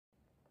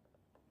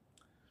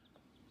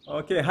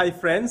Okay, hi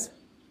friends.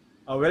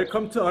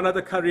 Welcome to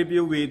another car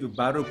review with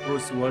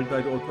Barukbros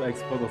Worldwide Auto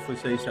Export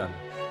Association.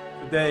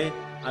 Today,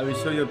 I will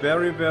show you a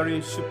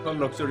very super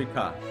luxury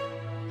car,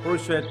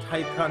 Porsche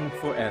Taycan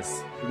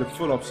 4S with a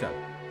full option.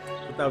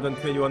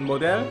 2021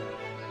 model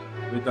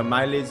with a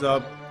mileage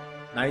of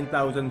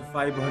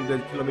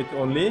 9,500 km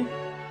only.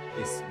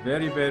 It's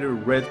very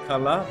red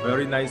color,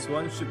 very nice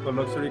one, super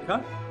luxury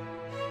car.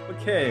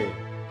 Okay,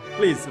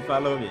 please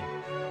follow me.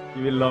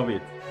 You will love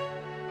it.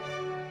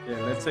 Okay,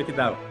 let's check it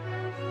out.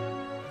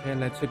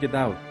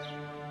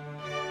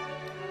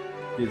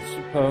 This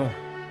super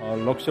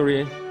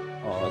luxury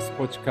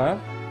sports car,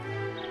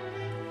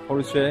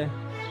 Porsche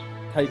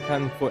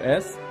Taycan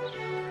 4S.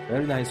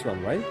 Very nice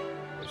one, right?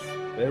 It's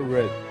very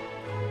red.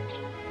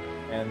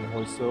 And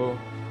also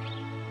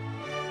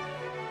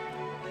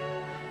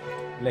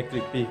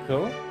electric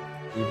vehicle,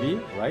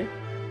 EV, right?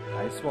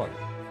 Nice one.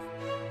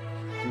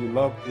 Do you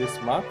love this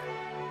mark,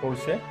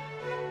 Porsche?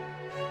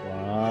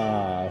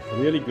 Wow,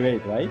 really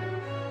great, right?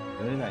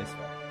 Very nice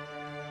one.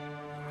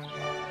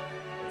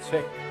 Let's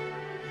check.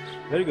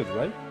 Very good,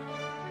 right?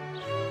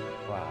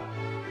 Wow.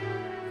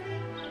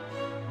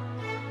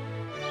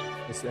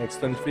 It's an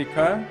extend-free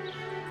car,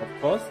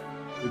 of course,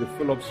 with the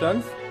full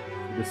options,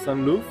 with the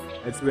sunroof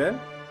as well.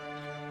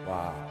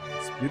 Wow,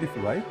 it's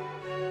beautiful, right?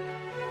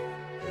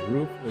 The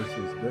roof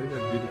also is very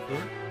beautiful.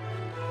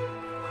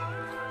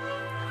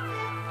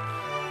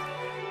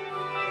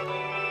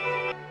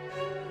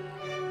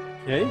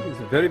 Okay, it's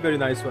a very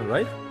nice one,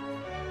 right?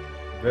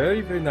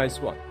 Very nice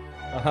one.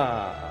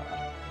 Aha.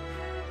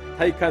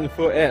 Taycan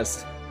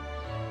 4S.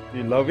 Do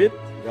you love it?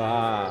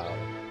 Wow.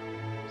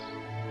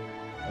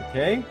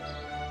 Okay.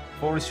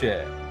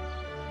 Porsche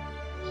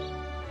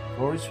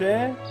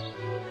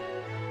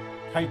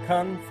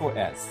Taycan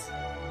 4S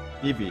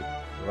EV.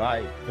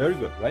 Right. Very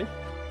good, right?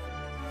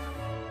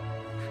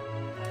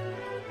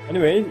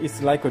 Anyway,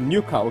 it's like a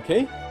new car,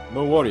 okay?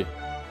 No worry.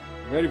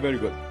 Very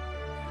good.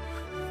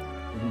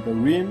 The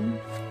rim,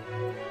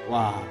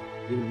 wow,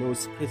 there's no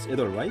scratch at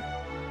all, right?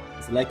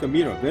 It's like a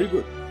mirror, very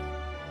good.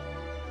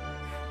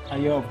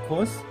 Tire, of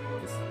course,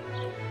 is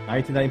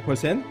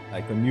 99%,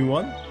 like a new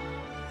one.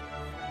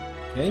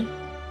 Okay,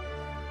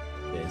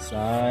 the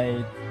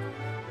inside,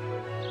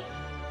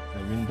 the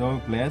window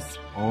glass,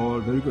 all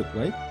very good,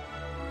 right?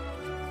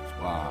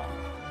 Wow,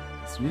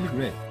 it's really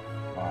great.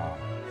 Wow,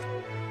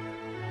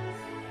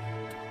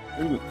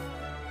 very good.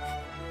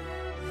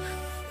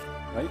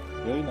 Right?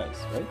 Very nice,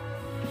 right?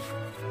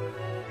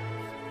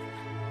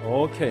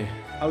 Okay,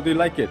 how do you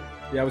like it?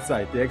 The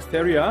outside, the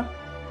exterior,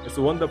 it's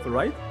wonderful,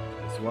 right?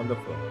 It's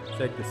wonderful.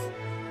 Check this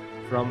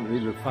from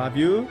the far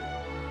view.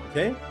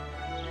 Okay,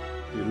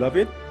 do you love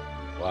it?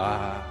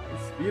 Wow,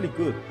 it's really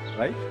good,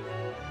 right?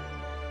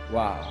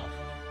 Wow,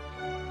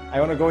 I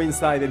want to go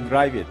inside and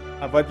drive it.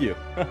 How about you?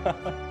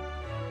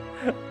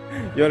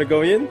 You want to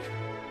go in?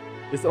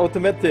 It's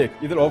automatic.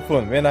 It'll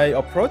open when I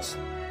approach.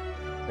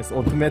 It's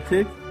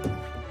automatic.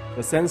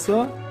 The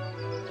sensor.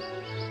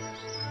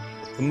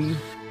 Open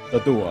the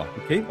door,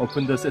 okay?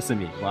 Open the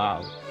sesame.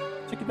 Wow.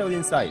 Check it out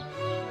inside.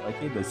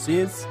 Okay, the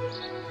seats,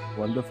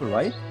 wonderful,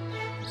 right?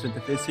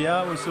 Center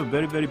fascia also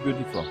very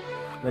beautiful.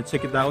 Let's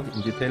check it out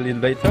in detail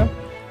later.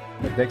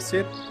 The back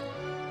seat.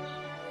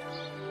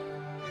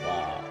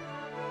 Wow.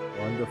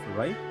 Wonderful,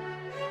 right?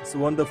 It's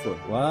wonderful.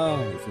 Wow,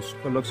 it's a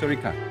super luxury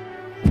car.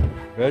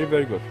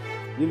 Very good.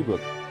 Really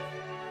good.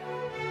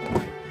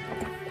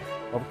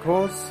 Of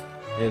course,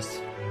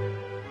 it's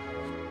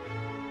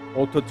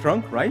auto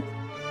trunk, right?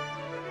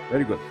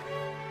 Very good.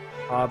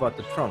 How about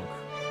the trunk?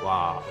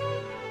 Wow.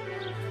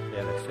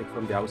 Yeah, let's check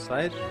from the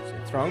outside. It's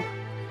a trunk.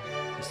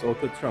 It's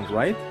auto trunk,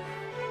 right?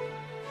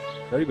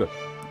 Very good.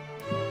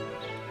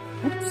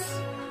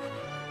 Oops.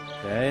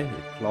 Okay,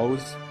 it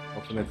closes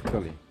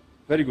automatically.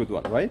 Very good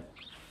one, right?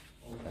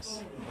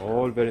 Yes,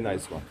 all very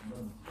nice one.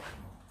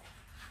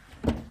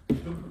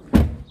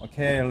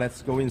 Okay,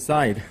 let's go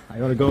inside. I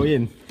want to go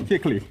in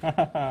quickly.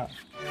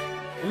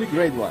 Really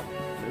great one.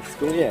 Let's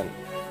go in.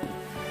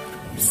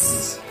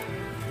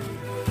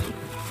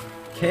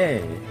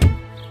 Okay,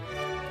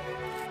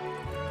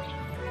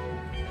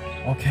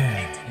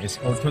 it's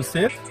auto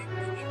seat.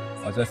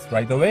 Just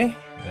right away.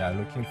 We are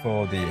looking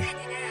for the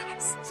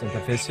center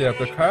fascia of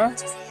the car.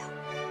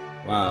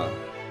 Wow.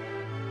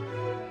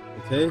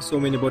 Okay, so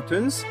many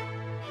buttons.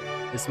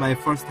 It's my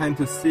first time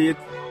to see it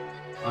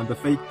on the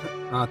fake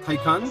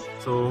Taycan,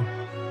 so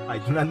I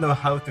do not know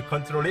how to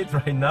control it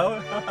right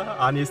now,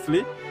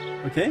 honestly.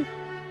 Okay,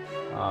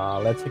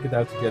 let's check it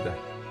out together.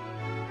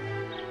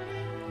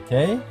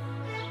 Okay,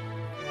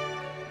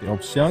 the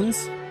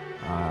options,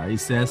 it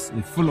says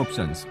full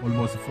options,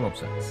 almost full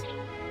options.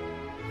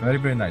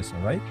 Very nice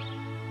one, right?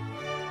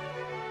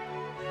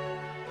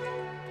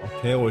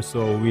 Okay,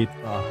 also with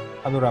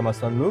panorama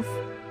sunroof,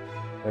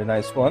 very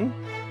nice one.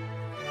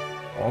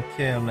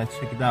 Okay, let's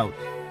check it out.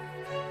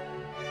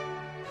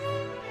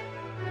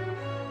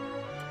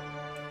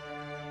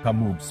 Car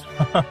moves.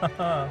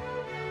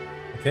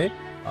 Okay,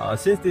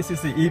 since this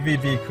is an EV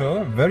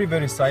vehicle,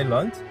 very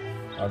silent.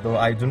 Although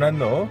I do not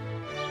know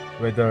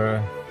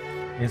whether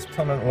is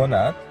turn on or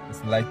not.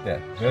 It's like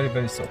that. Very,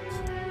 very soft.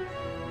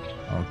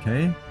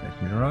 Okay,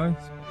 back mirror.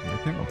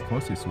 Everything, of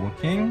course, is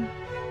working.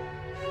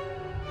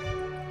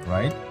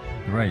 Right?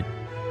 Great.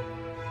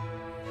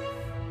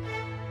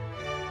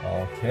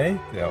 Okay,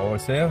 they are all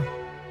set.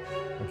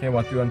 Okay,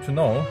 what do you want to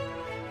know?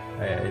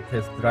 It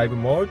has drive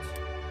mode,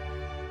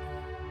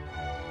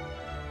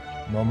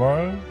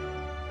 normal,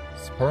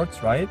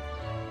 sports, right?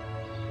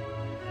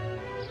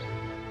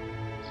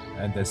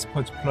 And the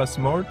sports plus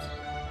mode.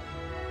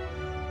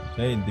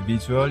 Okay,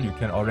 individual, you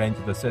can arrange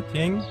the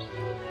setting.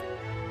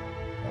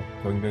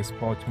 Going to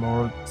sports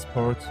mode,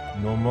 sports,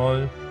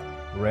 normal,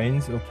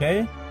 range,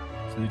 okay?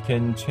 So you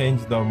can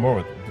change the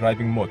mode,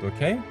 driving mode,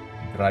 okay?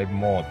 Drive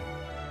mode.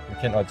 You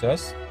can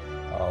adjust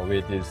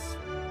with this.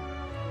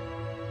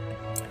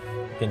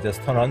 You can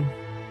just turn on.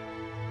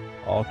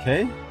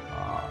 Okay,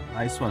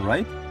 nice one,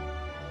 right?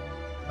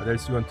 What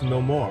else you want to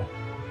know more?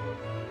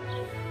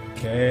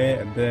 Okay,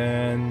 and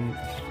then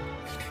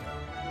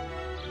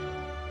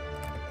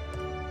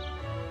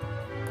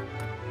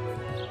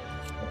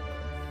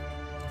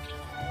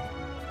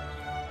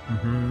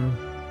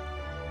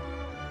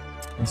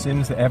it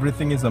seems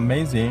everything is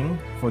amazing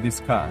for this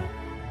car.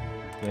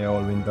 Okay,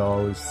 all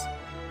windows.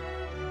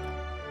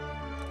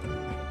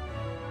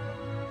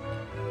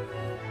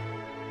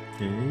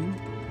 Okay,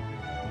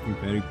 looking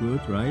very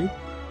good, right?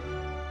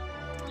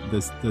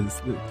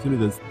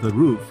 The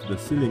roof, the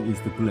ceiling is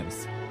the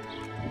glass.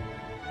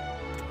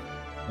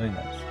 Very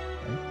nice,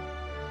 right?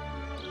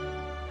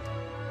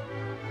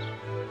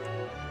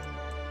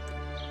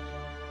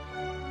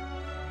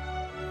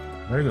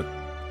 Very good.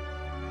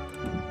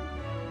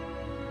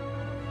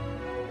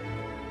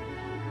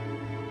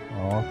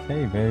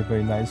 Okay, very,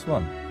 very nice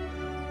one.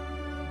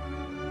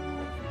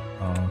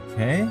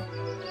 Okay.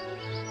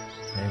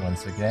 Okay,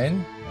 once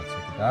again, let's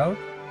check it out.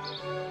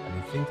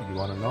 Anything that you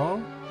want to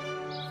know?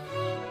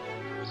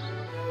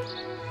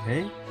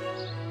 Okay.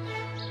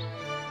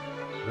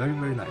 Very,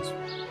 very nice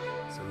one.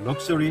 So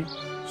luxury,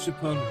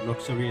 super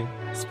luxury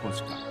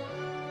sports car.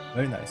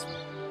 Very nice one.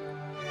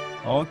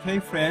 Okay,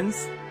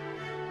 friends.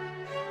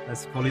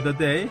 Let's call it a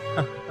day.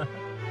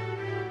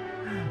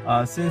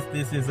 Since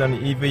this is an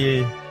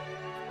EV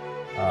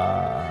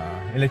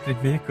electric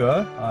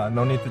vehicle,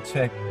 no need to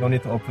check, no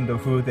need to open the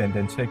hood and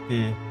then check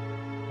the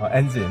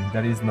engine.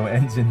 There is no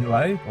engine,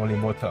 right? Only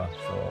motor.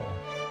 So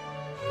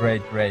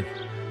great, great.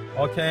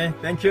 Okay,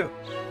 thank you.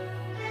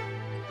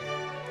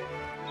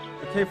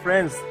 Okay,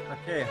 friends.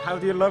 Okay, how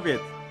do you love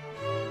it?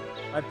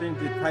 I think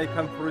the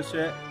Taycan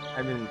Porsche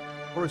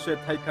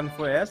Taycan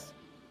 4S,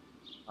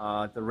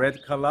 the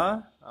red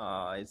color,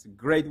 is a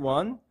great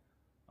one.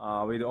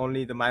 With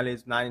only the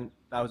mileage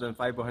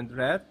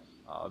 9,500.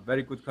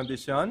 Very good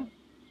condition.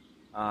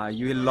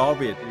 You will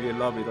love it. You will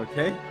love it.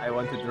 Okay. I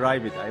want to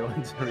drive it. I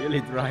want to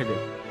really drive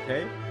it.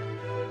 Okay.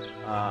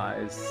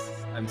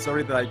 I'm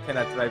sorry that I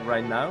cannot drive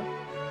right now,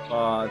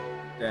 but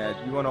that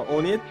you want to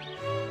own it,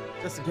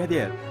 just get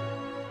it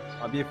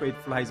before it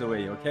flies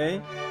away.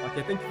 Okay.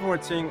 Okay. Thank you for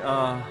watching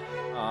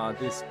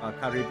this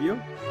car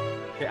review.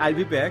 Okay. I'll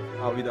be back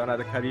with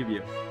another car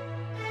review.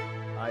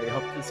 I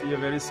hope to see you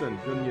very soon.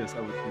 Good news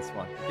about this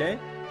one. Okay.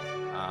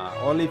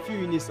 Only few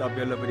units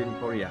available in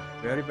Korea.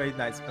 Very, very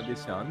nice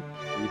condition.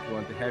 If you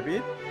want to have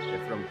it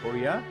from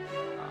Korea,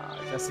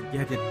 just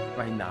get it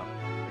right now.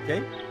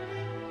 Okay?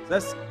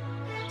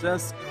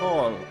 Just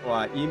call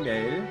or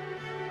email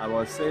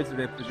our sales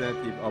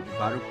representative of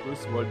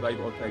Barukbros Worldwide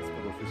Auto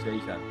Export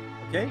Association.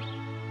 Okay?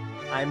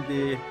 I'm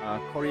the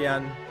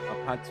Korean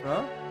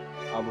partner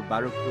of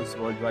Barukbros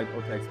Worldwide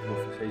Auto Export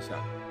Association.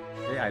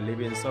 Okay? I live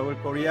in Seoul,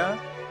 Korea.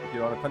 If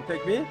you want to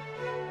contact me,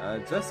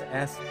 just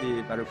ask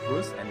the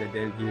Barukbros and then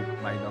they'll give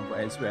my number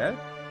as well.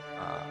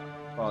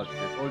 But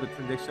all the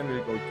transaction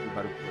will go to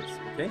Barukbros.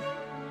 Okay?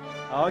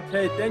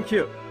 Okay, thank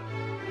you.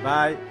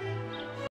 Bye.